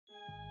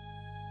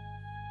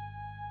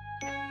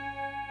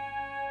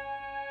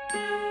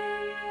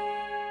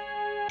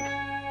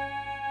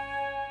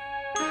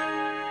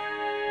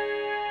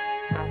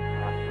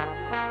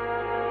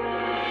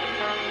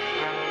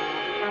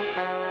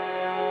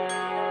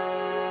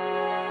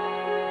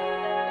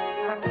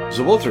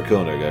So Walter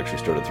Koenig actually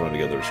started throwing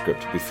together a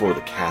script before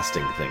the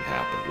casting thing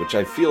happened, which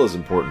I feel is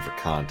important for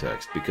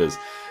context, because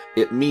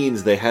it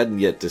means they hadn't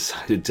yet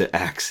decided to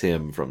axe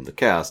him from the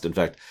cast. In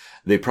fact,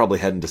 they probably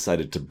hadn't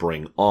decided to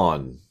bring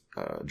on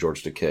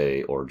George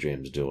Takei or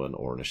James Doohan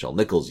or Nichelle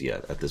Nichols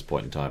yet at this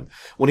point in time,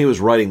 when he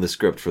was writing the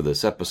script for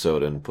this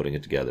episode and putting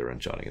it together and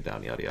jotting it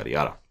down, yada, yada,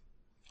 yada.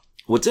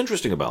 What's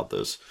interesting about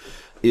this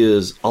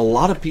is a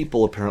lot of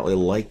people apparently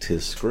liked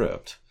his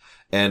script.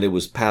 And it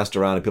was passed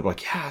around, and people were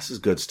like, yeah, this is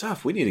good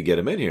stuff. We need to get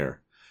him in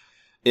here.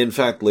 In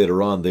fact,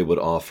 later on, they would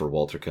offer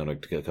Walter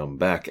Koenig to come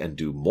back and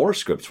do more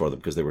scripts for them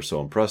because they were so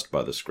impressed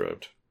by the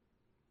script.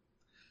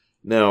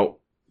 Now,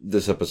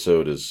 this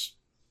episode is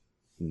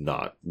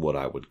not what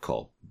I would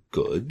call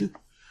good,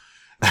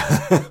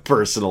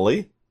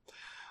 personally.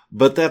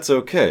 But that's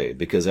okay,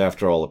 because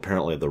after all,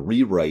 apparently the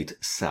rewrite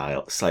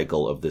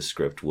cycle of this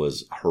script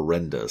was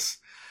horrendous.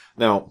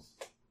 Now,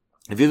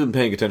 if you've been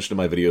paying attention to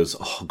my videos,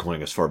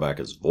 going as far back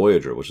as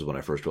Voyager, which is when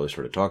I first really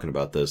started talking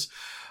about this,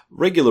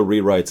 regular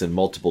rewrites and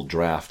multiple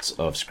drafts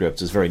of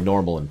scripts is very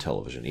normal in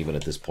television, even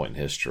at this point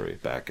in history.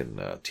 Back in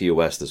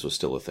TOS, this was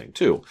still a thing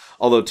too.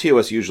 Although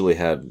TOS usually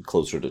had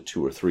closer to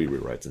 2 or 3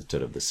 rewrites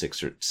instead of the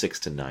 6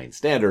 to 9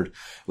 standard,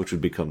 which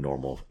would become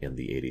normal in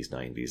the 80s,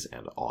 90s,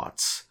 and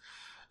aughts.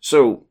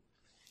 So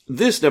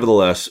this,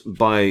 nevertheless,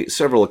 by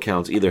several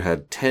accounts, either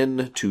had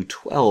 10 to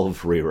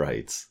 12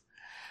 rewrites.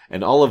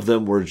 And all of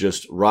them were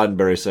just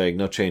Roddenberry saying,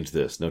 no, change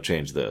this, no,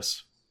 change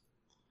this.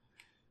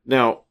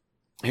 Now,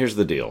 here's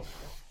the deal.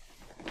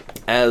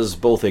 As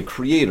both a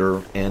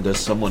creator and as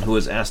someone who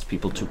has asked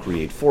people to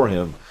create for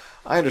him,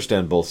 I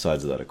understand both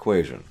sides of that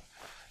equation.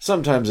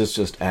 Sometimes it's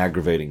just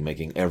aggravating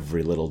making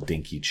every little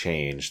dinky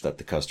change that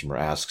the customer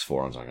asks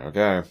for. I'm like,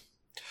 okay.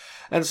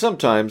 And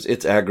sometimes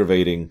it's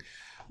aggravating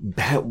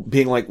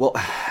being like, well,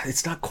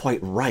 it's not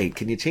quite right.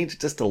 Can you change it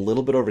just a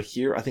little bit over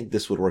here? I think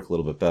this would work a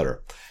little bit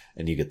better.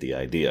 And you get the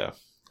idea.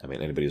 I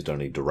mean, anybody who's done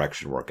any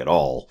direction work at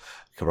all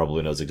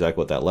probably knows exactly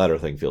what that latter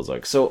thing feels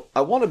like. So I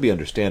want to be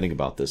understanding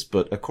about this,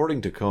 but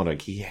according to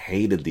Koenig, he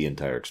hated the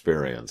entire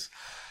experience.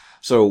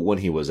 So when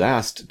he was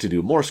asked to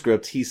do more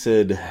scripts, he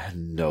said,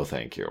 no,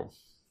 thank you.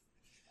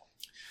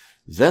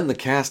 Then the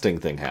casting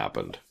thing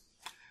happened.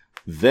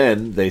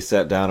 Then they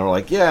sat down and were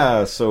like,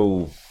 yeah,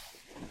 so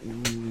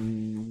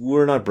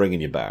we're not bringing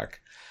you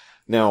back.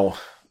 Now,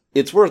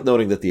 it's worth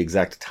noting that the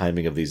exact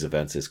timing of these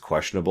events is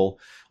questionable.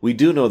 We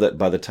do know that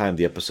by the time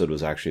the episode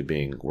was actually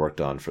being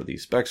worked on for the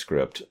spec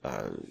script,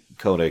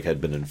 Koenig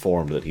had been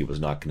informed that he was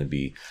not going to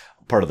be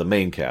part of the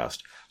main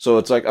cast. So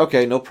it's like,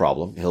 okay, no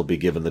problem. He'll be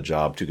given the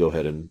job to go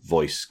ahead and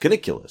voice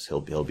Caniculus.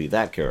 He'll be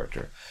that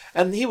character.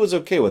 And he was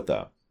okay with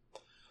that.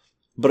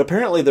 But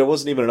apparently there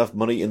wasn't even enough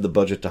money in the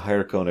budget to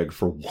hire Koenig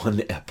for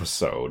one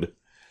episode.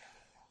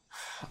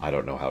 I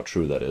don't know how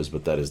true that is,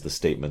 but that is the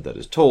statement that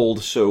is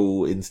told.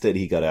 So instead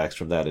he got axed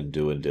from that, and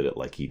Doohan did it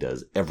like he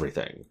does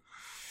everything.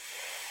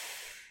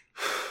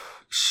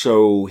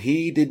 So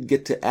he didn't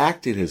get to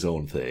act in his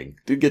own thing,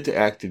 didn't get to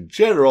act in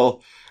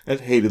general, and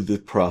hated the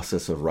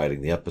process of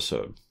writing the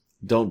episode.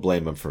 Don't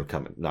blame him for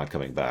not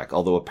coming back,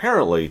 although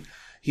apparently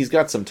he's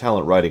got some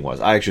talent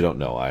writing-wise. I actually don't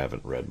know. I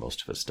haven't read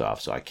most of his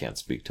stuff, so I can't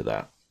speak to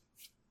that.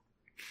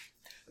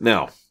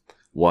 Now,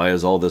 why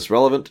is all this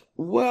relevant?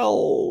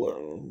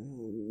 Well,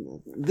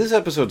 this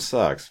episode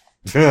sucks.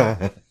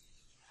 But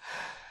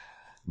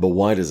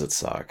why does it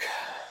suck?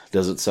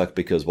 Does it suck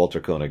because Walter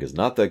Koenig is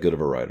not that good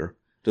of a writer?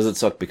 Does it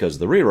suck because of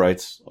the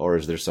rewrites? Or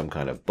is there some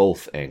kind of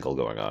both angle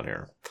going on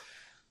here?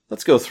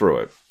 Let's go through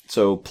it.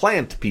 So,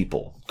 plant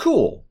people.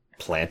 Cool.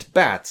 Plant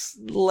bats.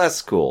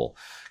 Less cool.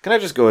 Can I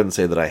just go ahead and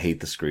say that I hate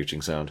the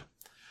screeching sound?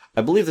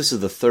 I believe this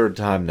is the 3rd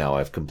time now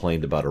I've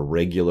complained about a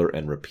regular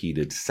and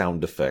repeated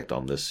sound effect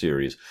on this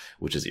series,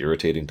 which is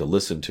irritating to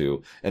listen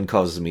to and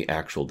causes me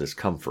actual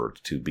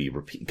discomfort to be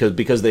repeated.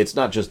 Because it's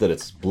not just that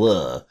it's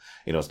blah,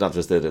 it's not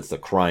just that it's the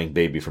crying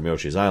baby from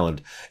Yoshi's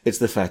Island. It's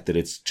the fact that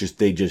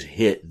they just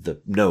hit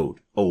the note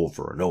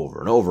over and over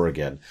and over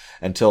again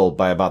until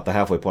by about the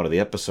halfway point of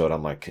the episode,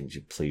 I'm like, can you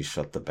please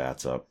shut the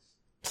bats up?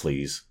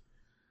 Please.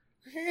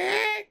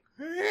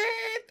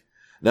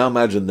 Now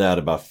imagine that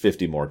about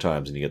 50 more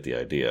times and you get the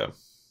idea.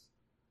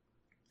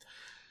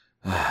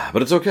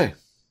 But it's okay.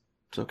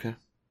 It's okay.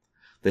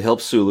 They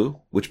help Sulu,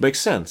 which makes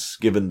sense,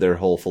 given their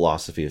whole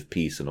philosophy of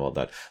peace and all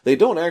that. They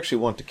don't actually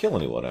want to kill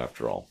anyone,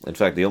 after all. In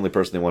fact, the only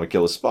person they want to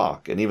kill is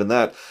Spock, and even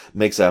that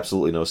makes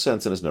absolutely no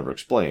sense and is never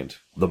explained.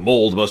 The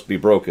mold must be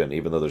broken,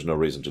 even though there's no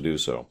reason to do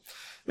so.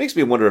 Makes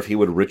me wonder if he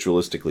would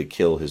ritualistically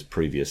kill his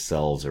previous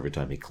selves every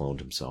time he cloned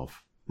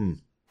himself.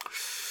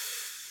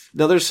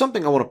 Now, there's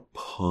something I want to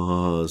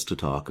pause to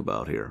talk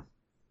about here.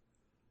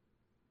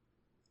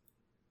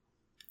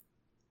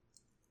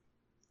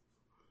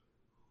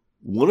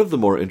 One of the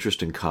more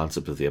interesting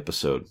concepts of the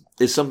episode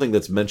is something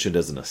that's mentioned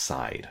as an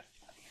aside.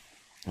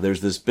 There's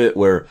this bit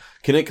where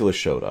Caniculus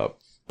showed up,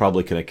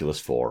 Probably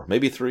Caniculus 4,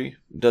 maybe 3.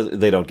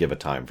 They don't give a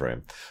time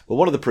frame. But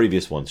one of the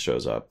previous ones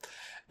shows up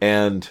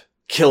and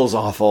kills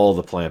off all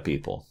the plant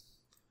people.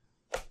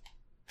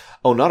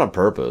 Oh, not on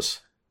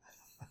purpose.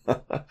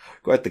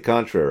 Quite the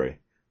contrary.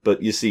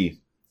 But you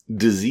see,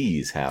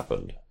 disease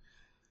happened.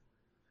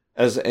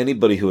 As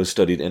anybody who has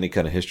studied any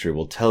kind of history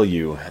will tell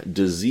you,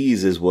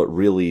 disease is what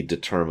really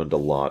determined a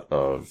lot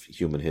of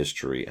human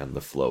history and the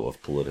flow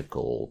of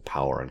political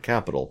power and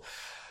capital,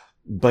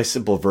 by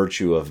simple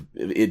virtue of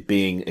it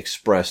being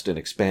expressed and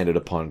expanded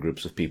upon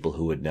groups of people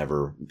who had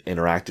never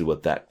interacted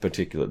with that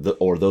particular,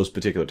 or those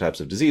particular types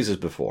of diseases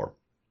before.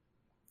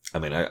 I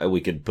mean, we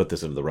could put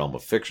this into the realm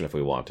of fiction if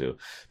we want to,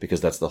 because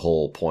that's the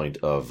whole point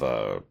of,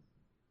 I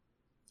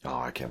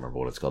can't remember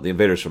what it's called. The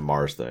Invaders from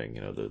Mars thing,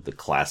 the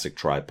classic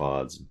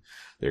tripods.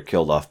 They're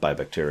killed off by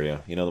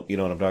bacteria. You know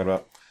what I'm talking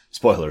about?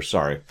 Spoilers,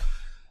 sorry.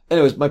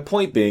 Anyways, my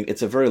point being,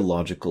 it's a very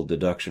logical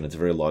deduction. It's a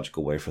very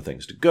logical way for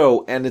things to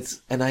go. And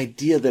it's an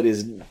idea that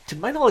is, to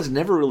my knowledge,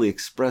 never really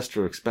expressed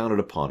or expounded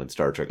upon in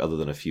Star Trek other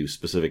than a few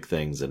specific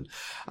things. And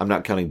I'm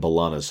not counting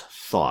B'Elanna's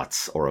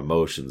thoughts or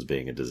emotions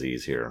being a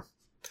disease here.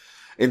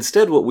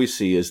 Instead, what we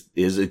see is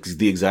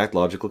the exact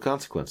logical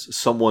consequence.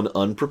 Someone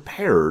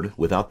unprepared,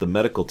 without the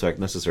medical tech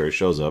necessary,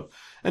 shows up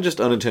and just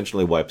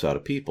unintentionally wipes out a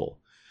people.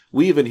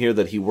 We even hear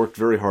that he worked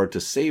very hard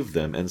to save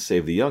them and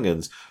save the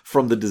youngins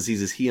from the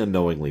diseases he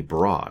unknowingly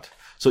brought.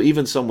 So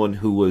even someone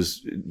who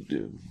was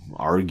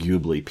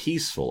arguably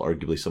peaceful,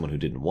 arguably someone who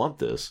didn't want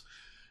this,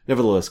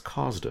 nevertheless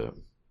caused it.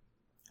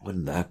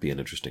 Wouldn't that be an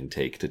interesting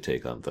take to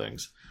take on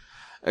things?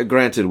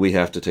 Granted, we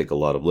have to take a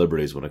lot of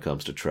liberties when it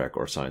comes to Trek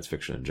or science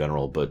fiction in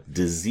general, but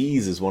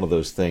disease is one of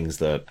those things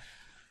that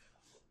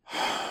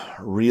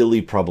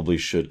really probably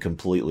should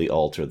completely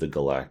alter the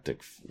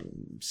galactic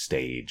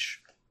stage.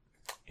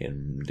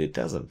 And it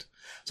doesn't.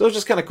 So it's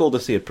just kind of cool to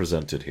see it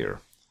presented here.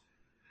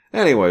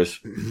 Anyways,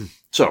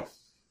 so,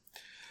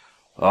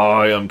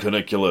 I am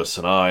Caniculus,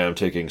 and I am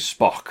taking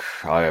Spock.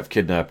 I have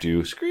kidnapped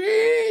you.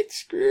 Screet,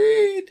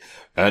 screet.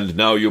 And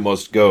now you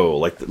must go.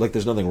 Like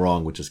there's nothing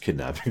wrong with just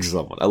kidnapping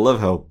someone. I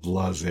love how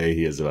blasé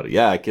he is about it.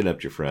 Yeah, I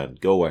kidnapped your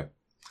friend. Go away.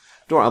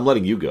 Don't worry, I'm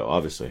letting you go,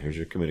 obviously. Here's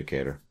your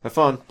communicator. Have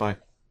fun. Bye.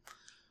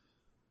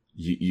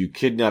 You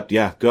kidnapped,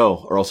 yeah,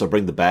 go, or else I'll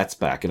bring the bats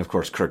back. And of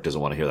course, Kirk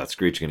doesn't want to hear that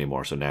screeching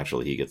anymore, so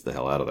naturally he gets the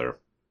hell out of there.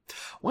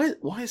 Why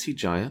is he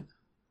giant?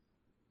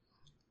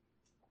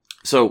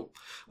 So,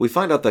 we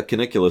find out that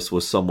Caniculus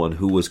was someone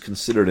who was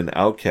considered an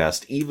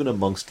outcast even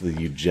amongst the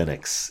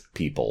eugenics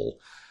people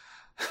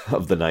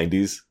of the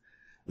 90s.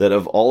 That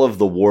of all of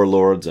the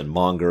warlords and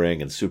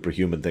mongering and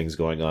superhuman things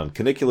going on,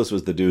 Caniculus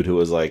was the dude who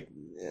was like,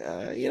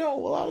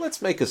 well,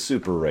 let's make a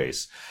super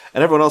race.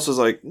 And everyone else was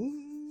like,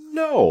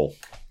 no.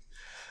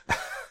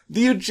 The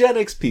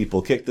eugenics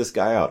people kicked this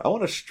guy out. I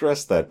want to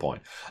stress that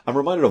point. I'm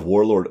reminded of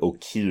Warlord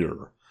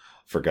O'Keefe,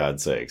 for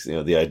God's sakes.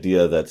 The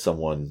idea that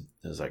someone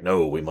is like,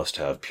 no, we must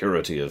have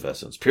purity of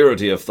essence,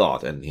 purity of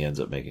thought, and he ends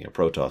up making a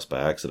Protoss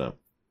by accident.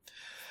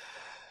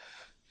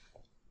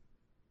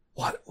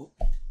 What?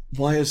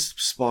 Why is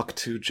Spock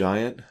 2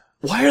 giant?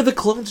 Why are the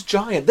clones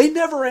giant? They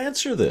never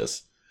answer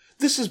this.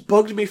 This has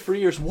bugged me for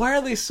years. Why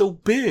are they so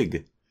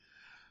big?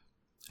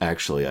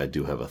 Actually, I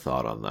do have a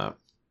thought on that.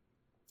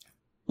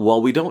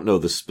 While we don't know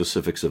the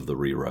specifics of the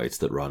rewrites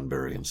that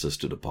Roddenberry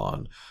insisted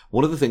upon,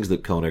 one of the things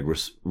that Koenig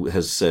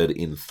has said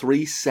in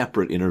 3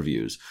 separate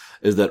interviews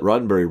is that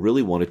Roddenberry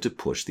really wanted to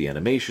push the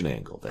animation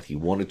angle, that he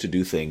wanted to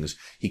do things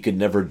he could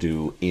never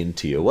do in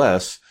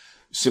TOS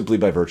simply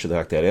by virtue of the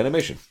fact that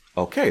animation.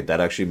 Okay, that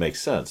actually makes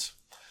sense.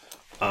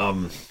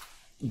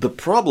 The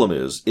problem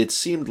is, it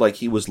seemed like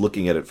he was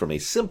looking at it from a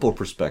simple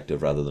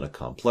perspective rather than a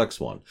complex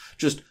one.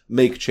 Just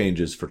make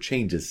changes for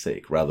change's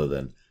sake rather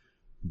than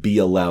be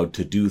allowed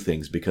to do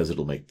things because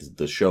it'll make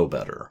the show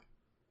better.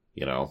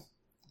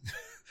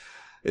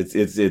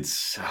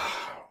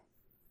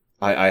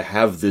 I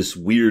have this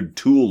weird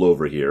tool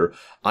over here.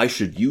 I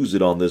should use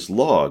it on this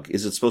log.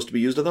 Is it supposed to be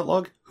used on that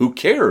log? Who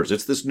cares?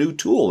 It's this new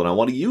tool and I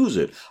want to use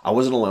it. I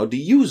wasn't allowed to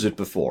use it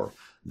before.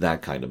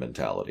 That kind of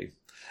mentality.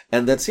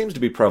 And that seems to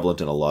be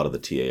prevalent in a lot of the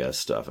TAS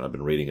stuff, and I've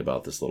been reading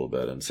about this a little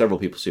bit, and several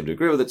people seem to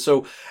agree with it.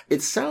 So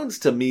it sounds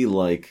to me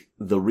like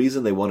the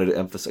reason they wanted to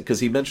emphasize,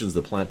 because he mentions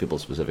the plant people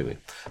specifically,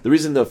 the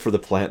reason for the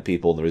plant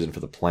people, and the reason for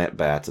the plant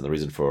bats, and the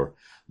reason for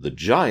the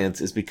giants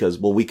is because,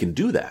 well, we can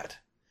do that.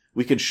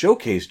 We can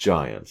showcase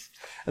giants.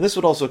 And this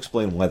would also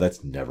explain why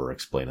that's never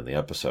explained in the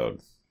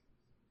episode.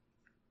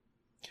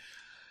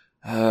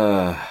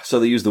 So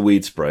they use the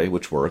weed spray,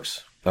 which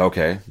works.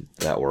 Okay,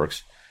 that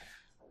works.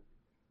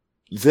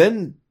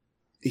 Then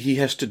he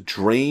has to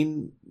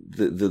drain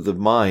the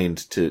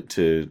mind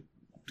to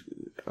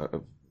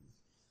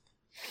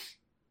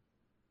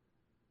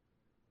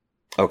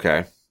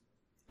okay.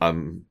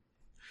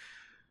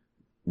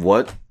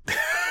 What?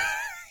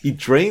 He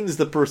drains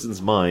the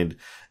person's mind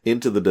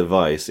into the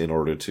device in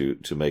order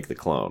to make the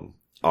clone.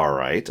 All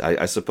right.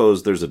 I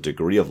suppose there's a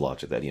degree of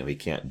logic that, he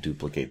can't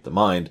duplicate the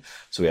mind,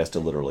 so he has to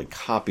literally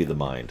copy the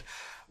mind.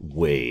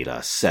 Wait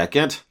a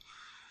second.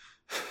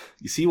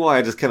 You see why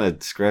I just kind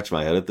of scratch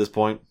my head at this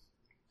point?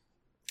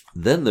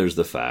 Then there's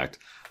the fact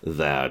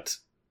that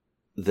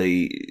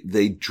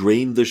they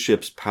drained the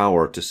ship's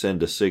power to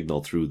send a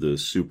signal through the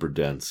super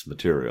dense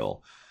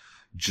material,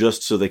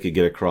 just so they could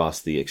get across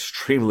the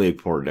extremely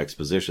important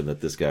exposition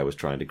that this guy was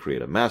trying to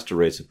create a master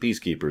race of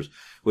peacekeepers,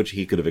 which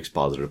he could have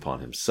exposited upon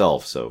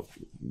himself. So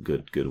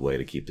good way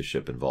to keep the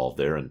ship involved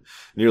there, and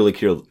nearly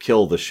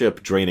kill the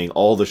ship, draining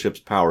all the ship's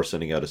power,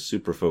 sending out a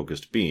super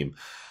focused beam.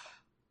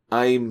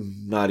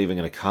 I'm not even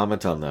going to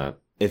comment on that.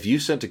 If you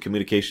sent a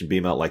communication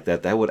beam out like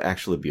that, that would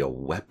actually be a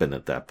weapon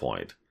at that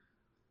point.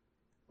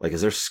 Like,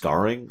 is there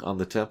scarring on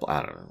the temple?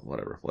 I don't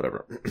know.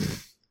 Whatever.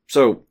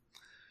 So,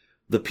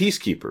 the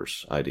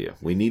peacekeepers idea.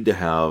 We need to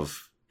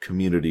have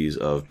communities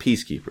of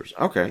peacekeepers.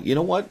 Okay, you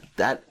know what?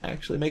 That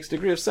actually makes a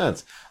degree of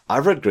sense.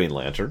 I've read Green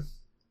Lantern.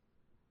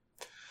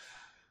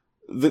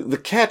 The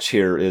catch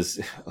here is,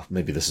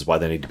 maybe this is why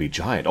they need to be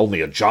giant.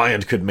 Only a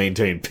giant could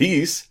maintain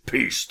peace.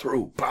 Peace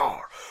through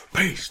power.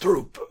 Peace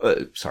through...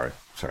 Sorry,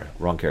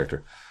 wrong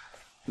character.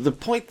 The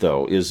point,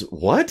 though, is,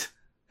 what?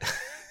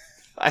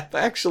 I'm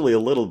actually a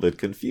little bit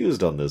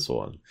confused on this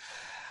one.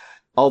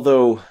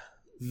 Although,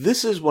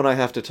 this is when I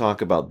have to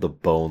talk about the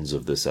bones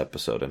of this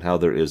episode and how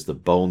there is the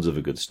bones of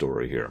a good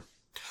story here.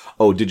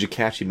 Oh, did you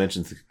catch he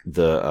mentions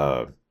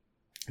the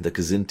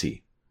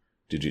Kzinti?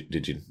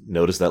 Did you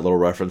notice that little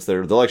reference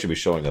there? They'll actually be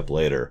showing up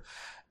later.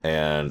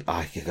 And,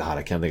 I can't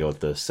think of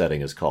what the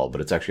setting is called,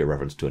 but it's actually a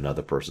reference to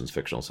another person's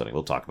fictional setting.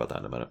 We'll talk about that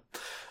in a minute.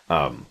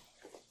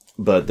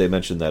 But they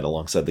mentioned that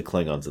alongside the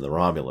Klingons and the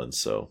Romulans,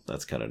 so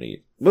that's kind of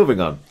neat. Moving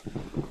on.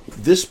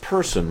 This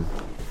person,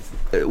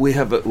 we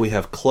have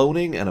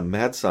cloning and a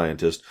mad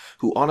scientist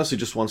who honestly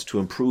just wants to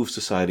improve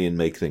society and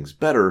make things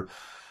better,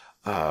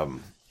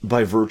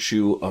 by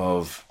virtue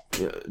of,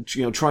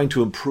 trying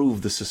to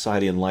improve the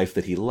society and life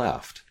that he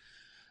left.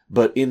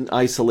 But in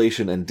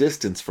isolation and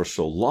distance for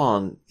so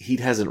long, he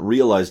hasn't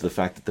realized the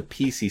fact that the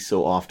peace he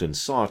so often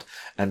sought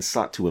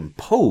to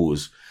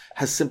impose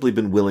has simply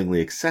been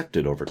willingly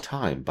accepted over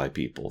time by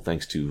people,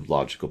 thanks to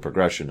logical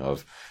progression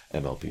of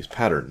MLP's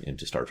pattern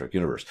into Star Trek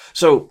universe.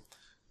 So,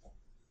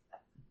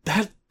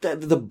 that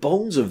the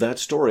bones of that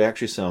story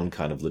actually sound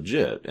kind of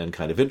legit and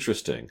kind of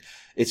interesting.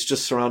 It's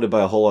just surrounded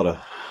by a whole lot of,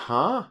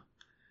 huh?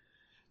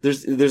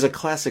 There's a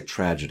classic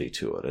tragedy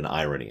to it, an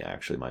irony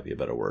actually might be a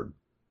better word.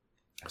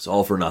 It's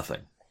all for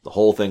nothing. The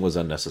whole thing was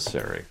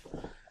unnecessary.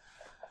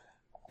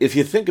 If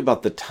you think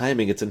about the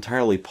timing, it's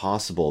entirely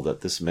possible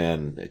that this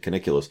man,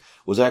 Caniculus,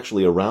 was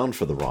actually around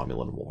for the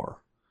Romulan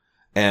War.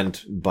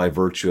 And by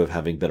virtue of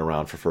having been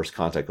around for first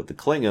contact with the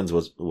Klingons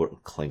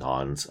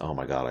Klingons, oh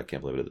my god, I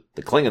can't believe it.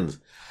 The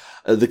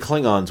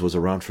Klingons was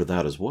around for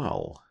that as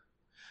well.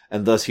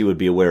 And thus he would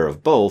be aware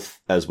of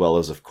both, as well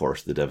as, of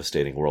course, the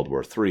devastating World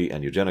War III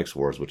and eugenics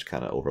wars, which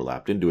kind of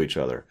overlapped into each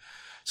other.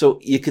 So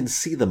you can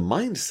see the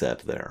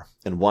mindset there,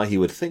 and why he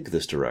would think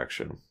this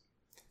direction.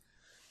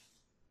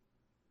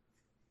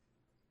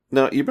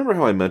 Now, you remember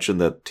how I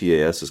mentioned that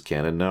TAS is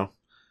canon now?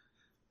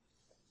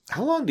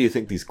 How long do you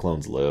think these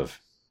clones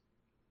live?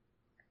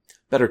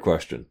 Better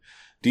question.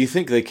 Do you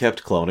think they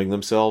kept cloning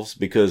themselves?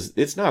 Because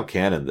it's now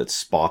canon that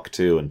Spock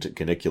 2 and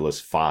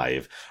Caniculus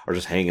 5 are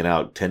just hanging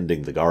out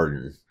tending the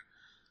garden.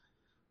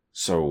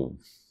 So,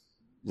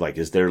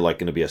 is there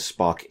going to be a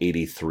Spock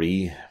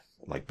 83?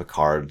 Like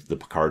the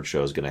Picard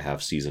show is going to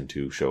have season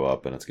 2 show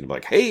up, and it's going to be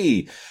like,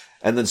 hey!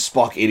 And then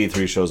Spock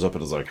 83 shows up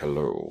and is like,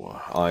 hello,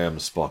 I am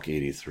Spock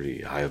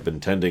 83. I have been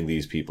tending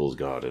these people's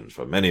garden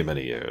for many,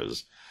 many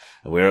years,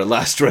 and we are at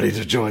last ready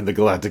to join the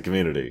galactic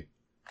community.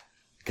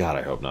 God,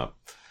 I hope not.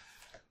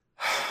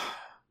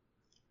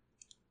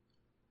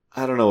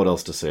 I don't know what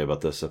else to say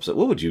about this episode.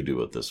 What would you do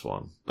with this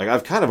one?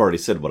 I've kind of already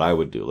said what I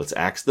would do. Let's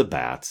axe the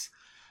bats.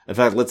 In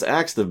fact, let's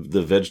axe the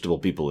vegetable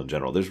people in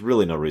general. There's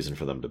really no reason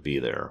for them to be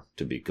there,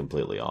 to be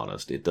completely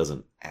honest. It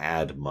doesn't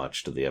add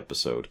much to the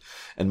episode.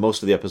 And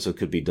most of the episode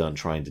could be done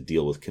trying to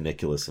deal with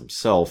Caniculus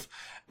himself,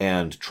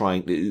 and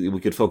we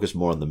could focus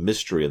more on the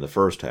mystery in the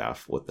first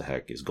half. What the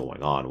heck is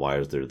going on? Why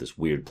is there this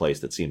weird place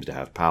that seems to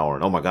have power?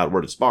 And oh my god,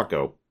 where did Spock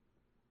go?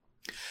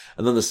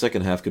 And then the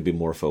second half could be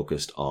more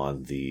focused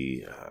on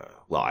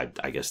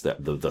I guess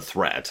the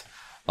threat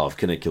of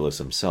Caniculus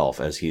himself,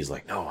 as he's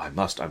like, no,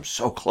 I'm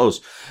so close.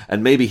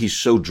 And maybe he's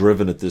so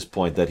driven at this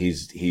point that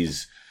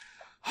he's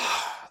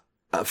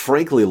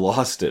frankly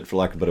lost it, for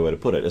lack of a better way to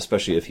put it,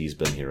 especially if he's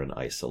been here in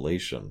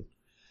isolation.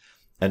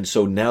 And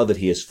so now that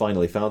he has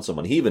finally found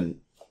someone, he even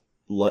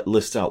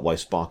lists out why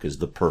Spock is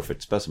the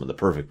perfect specimen, the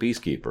perfect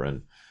peacekeeper.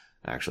 And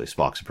actually,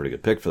 Spock's a pretty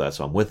good pick for that,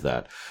 so I'm with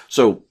that.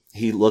 So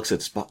he looks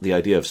at the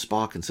idea of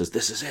Spock and says,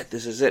 this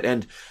is it.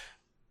 And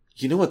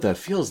you know what that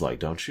feels like,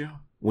 don't you?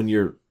 When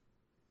you're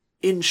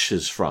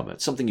inches from it,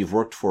 something you've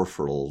worked for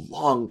a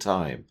long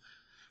time,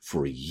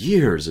 for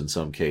years in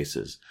some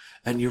cases,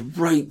 and you're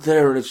right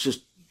there, and it's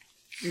just,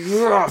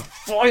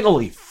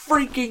 finally,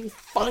 freaking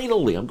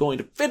finally, I'm going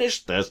to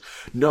finish this.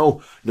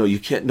 No, you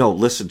can't. No,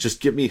 listen, just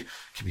give me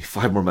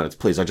 5 more minutes,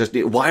 please.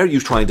 Why are you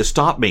trying to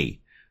stop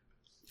me?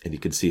 And you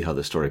can see how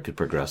the story could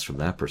progress from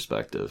that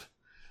perspective.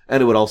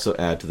 And it would also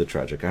add to the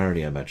tragic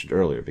irony I mentioned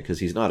earlier, because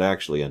he's not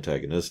actually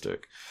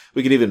antagonistic.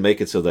 We could even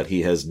make it so that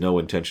he has no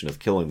intention of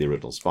killing the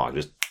original Spock.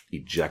 Just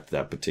eject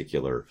that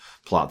particular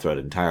plot thread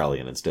entirely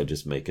and instead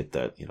just make it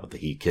that, that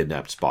he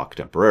kidnapped Spock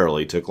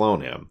temporarily to clone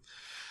him.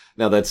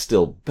 Now, that's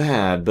still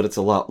bad, but it's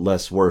a lot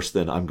less worse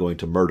than I'm going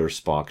to murder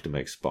Spock to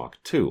make Spock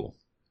 2.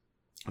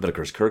 But of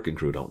course, Kirk and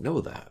crew don't know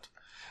that.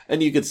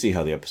 And you could see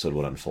how the episode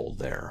would unfold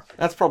there.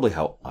 That's probably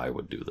how I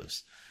would do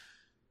this.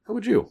 How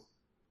would you?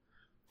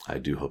 I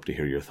do hope to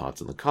hear your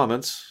thoughts in the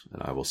comments,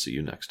 and I will see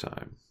you next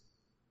time.